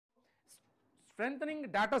strengthening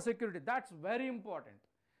data security, that's very important.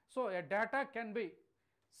 So a data can be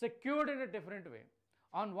secured in a different way.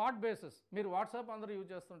 On what basis? మీరు WhatsApp అందరూ use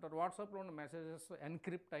చేస్తుంటారు. వాట్సాప్లో ఉన్న messages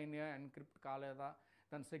encrypt అయినాయా, encrypt కాలేదా,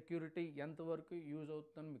 దాని సెక్యూరిటీ ఎంతవరకు యూజ్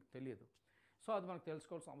అవుతుందని మీకు తెలియదు. సో అది మనకు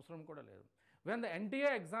తెలుసుకోవాల్సిన అవసరం కూడా లేదు. When the NTA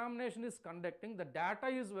examination is conducting, the data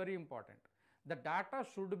is very important. The data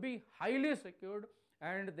should be highly secured,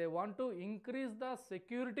 and they want to increase the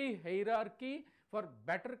security hierarchy for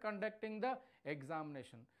better conducting the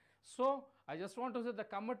examination. So I just want to say the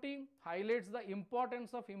committee highlights the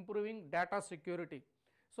importance of improving data security.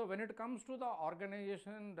 So when it comes to the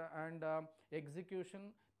organization and execution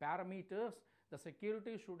parameters, the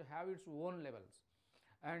security should have its own levels,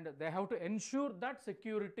 and they have to ensure that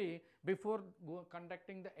security before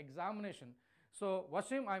conducting the examination. So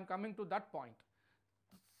Wasim, I am coming to that point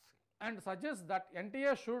and suggest that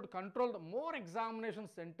NTA should control the more examination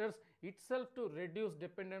centers itself to reduce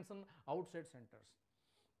dependence on outside centers.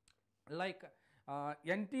 Like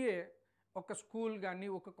NTA ఒక school కానీ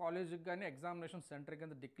ఒక కాలేజ్కి కానీ examination centre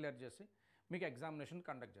కింద declare చేసి మీకు examination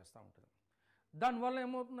conduct చేస్తూ ఉంటుంది. దానివల్ల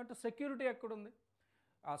ఏమవుతుందంటే సెక్యూరిటీ ఎక్కడుంది?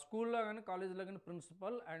 ఆ స్కూల్లో కానీ కాలేజీలో కానీ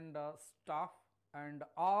principal and staff and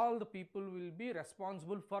all the people will be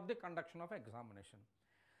responsible for the conduction of examination.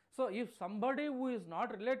 So if somebody who is not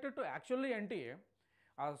related to actually NTA,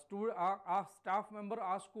 ఆ స్టాఫ్ మెంబర్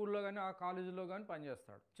ఆ స్కూల్లో కానీ ఆ కాలేజీలో కానీ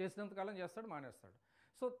పనిచేస్తాడు, చేసినంతకాలం చేస్తాడు, మానేస్తాడు.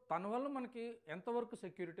 సో తన వల్ల మనకి ఎంతవరకు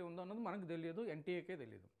సెక్యూరిటీ ఉందో అన్నది మనకు తెలియదు, ఎన్టీఏకే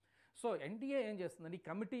తెలియదు. సో ఎన్టీఏ ఏం చేస్తుందండి, ఈ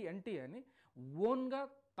కమిటీ ఎన్టీఏని ఓన్గా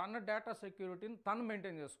తన డేటా సెక్యూరిటీని తను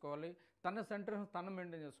మెయింటైన్ చేసుకోవాలి, తన సెంటర్ని తను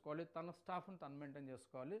మెయింటైన్ చేసుకోవాలి, తన స్టాఫ్ని తను మెయింటైన్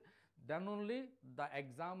చేసుకోవాలి. Then only the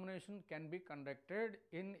examination can be conducted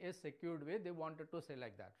in a secured way. They wanted to say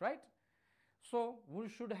like that, right? So we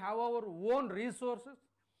should have our own resources,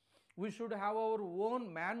 we should have our own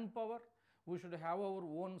manpower, we should have our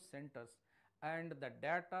own centers, and the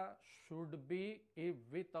data should be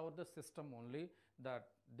without the system only, that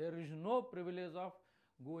there is no privilege of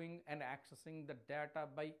going and accessing the data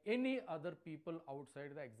by any other people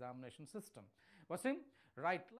outside the examination system. Wasim, right?